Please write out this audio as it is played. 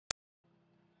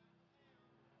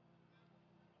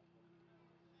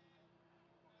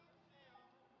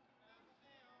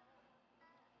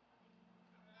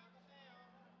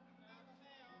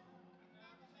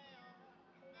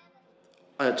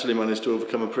I actually managed to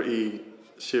overcome a pretty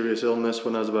serious illness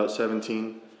when I was about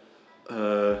 17,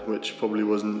 which probably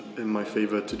wasn't in my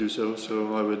favour to do so,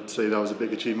 so I would say that was a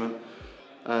big achievement.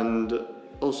 And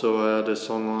also I had a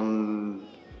song on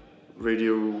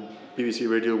BBC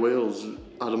Radio Wales.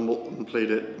 Adam Walton played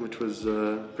it, which was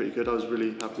pretty good. I was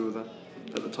really happy with that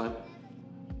at the time.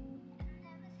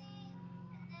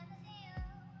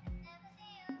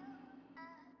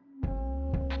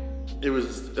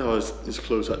 It's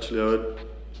close actually. I would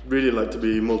really like to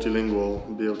be multilingual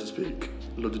and be able to speak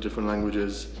loads of different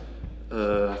languages.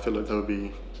 I feel like that would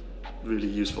be really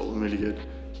useful and really good.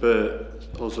 But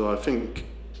also I think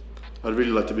I'd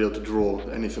really like to be able to draw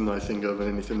anything that I think of and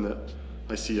anything that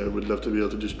I see. I would love to be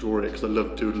able to just draw it because I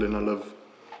love doodling. I love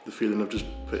the feeling of just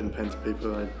putting pen to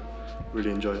paper. I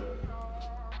really enjoy it.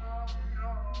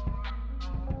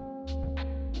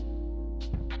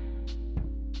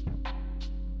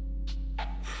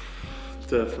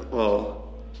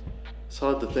 Well, it's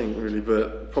hard to think really,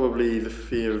 but probably the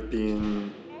fear of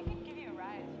being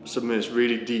submerged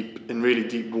really deep, in really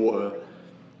deep water.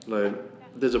 Like,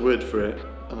 there's a word for it,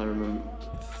 and I remember,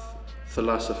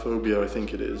 thalassophobia I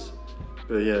think it is.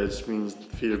 But yeah, it just means the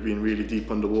fear of being really deep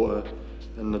underwater,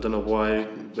 and I don't know why,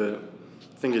 but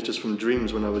I think it's just from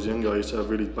dreams when I was younger. I used to have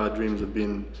really bad dreams of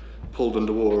being pulled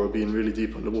underwater or being really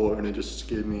deep underwater, and it just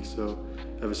scared me, so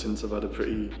ever since I've had a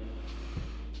pretty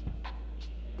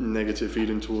negative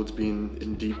feeling towards being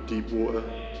in deep, deep water.